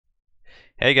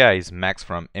Hey guys, Max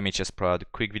from MHS Prod.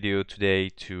 Quick video today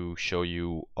to show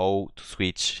you how to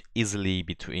switch easily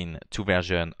between two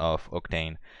versions of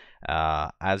Octane.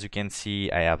 As you can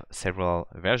see, I have several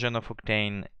versions of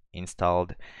Octane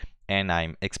installed and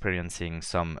I'm experiencing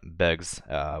some bugs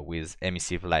with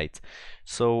emissive light.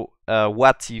 So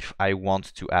what if I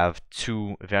want to have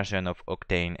two versions of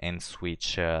Octane and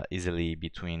switch easily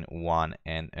between one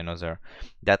and another?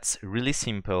 That's really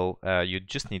simple. You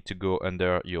just need to go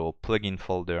under your plugin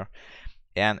folder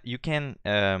and you can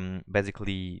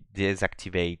basically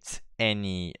deactivate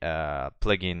any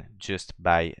plugin just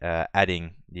by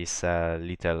adding this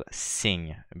little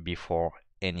thing before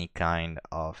any kind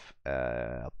of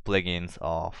plugins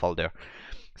or folder.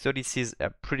 So this is a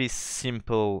pretty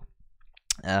simple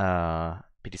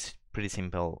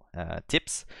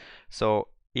tips. So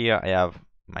here I have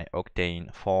my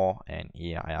Octane 4 and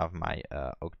here I have my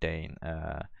Octane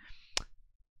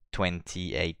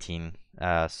 2018.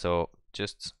 So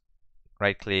just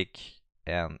right click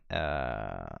and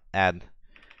add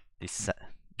this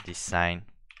sign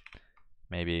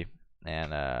maybe,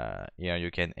 and here you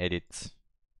can edit.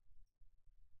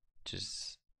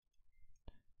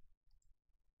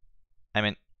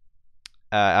 I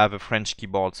have a French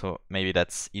keyboard, so maybe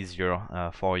that's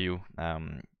easier for you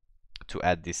to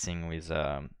add this thing with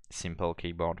a simple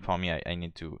keyboard. For me, I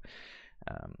need to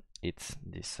hit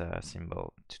this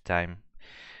symbol 2 times.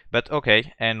 But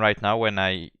okay, and right now when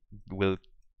I will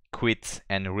quit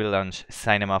and relaunch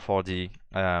Cinema 4D,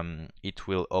 it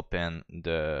will open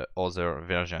the other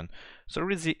version. So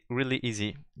really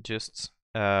easy, just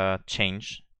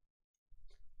change,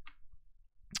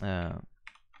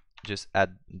 just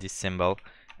add this symbol.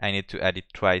 I need to add it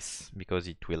twice because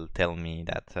it will tell me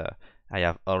that I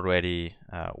have already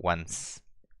one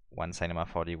Cinema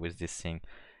 4D with this thing.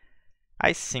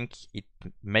 I think it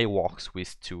may work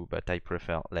with two, but I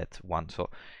prefer let one. So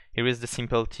here is the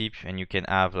simple tip, and you can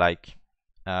have like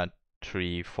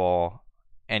 3, 4,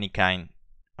 any kind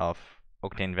of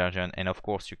Octane version, and of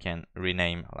course you can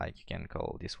rename, like you can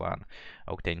call this one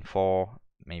Octane 4,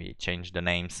 maybe change the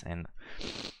names, and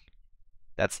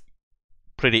that's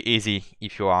pretty easy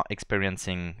if you are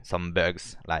experiencing some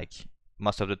bugs. Like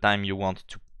most of the time you want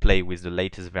to play with the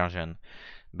latest version,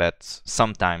 but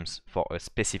sometimes for a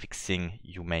specific thing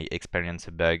you may experience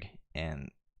a bug,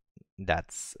 and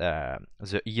that's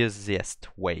the easiest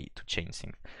way to change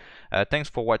things. Thanks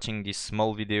for watching this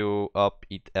small video. Hope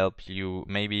it helped you.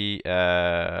 Maybe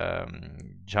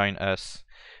join us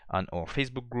on our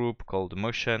Facebook group called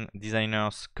Motion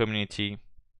Designers Community.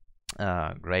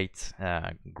 Great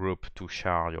group to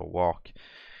share your work,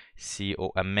 see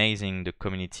how amazing the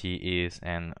community is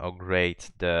and how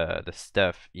great the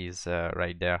stuff is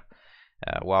right there.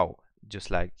 Wow,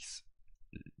 just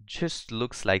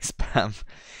looks like spam.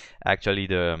 Actually,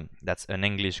 that's an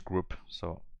English group,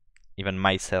 so even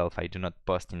myself, I do not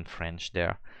post in French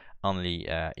there, only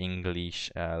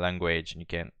English language. You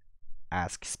can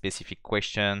ask specific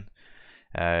question,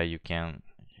 you can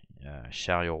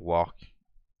share your work.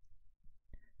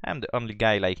 I'm the only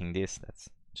guy liking this. That's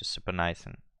just super nice,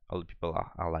 and all the people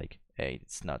are like, hey,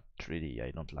 it's not 3D, I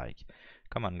don't like.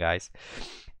 Come on, guys.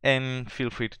 And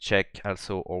feel free to check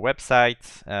also our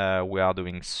website. We are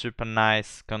doing super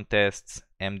nice contests,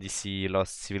 MDC,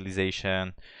 Lost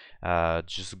Civilization.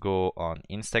 Just go on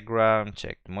Instagram,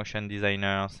 check Motion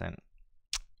Designers, and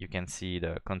you can see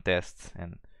the contests,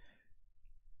 and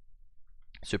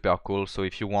super cool. So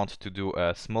if you want to do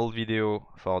a small video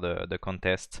for the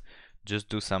contest, just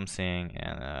do something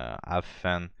and have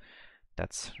fun.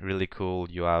 That's really cool.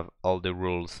 You have all the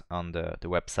rules on the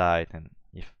website, and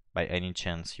if by any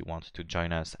chance you want to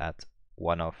join us at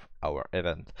one of our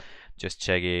events, just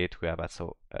check it. We have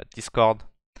also a Discord,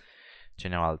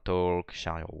 general talk,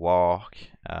 share your work,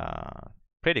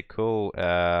 pretty cool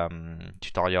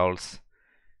tutorials,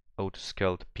 how to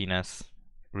sculpt penis,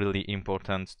 really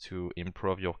important to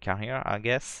improve your career, I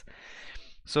guess.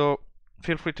 So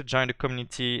feel free to join the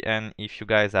community, and if you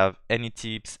guys have any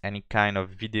tips, any kind of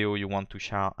video you want to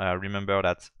share, remember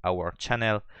that our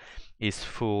channel is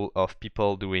full of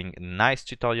people doing nice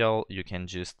tutorial. You can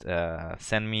just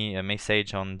send me a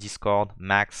message on Discord,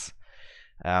 Max,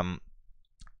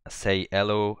 say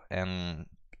hello, and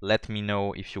let me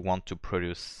know if you want to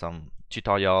produce some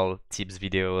tutorial tips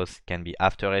videos. Can be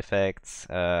After Effects,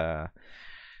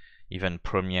 even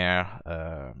Premiere,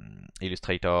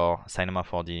 Illustrator, Cinema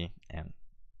 4D, and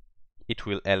it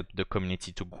will help the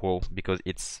community to grow because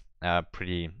it's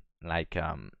pretty like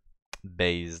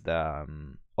based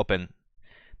open.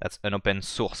 That's an open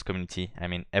source community. I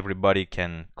mean, everybody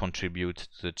can contribute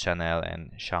to the channel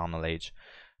and share knowledge.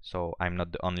 So I'm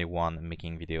not the only one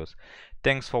making videos.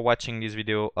 Thanks for watching this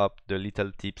video. Hope the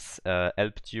little tips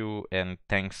helped you, and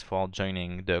thanks for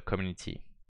joining the community.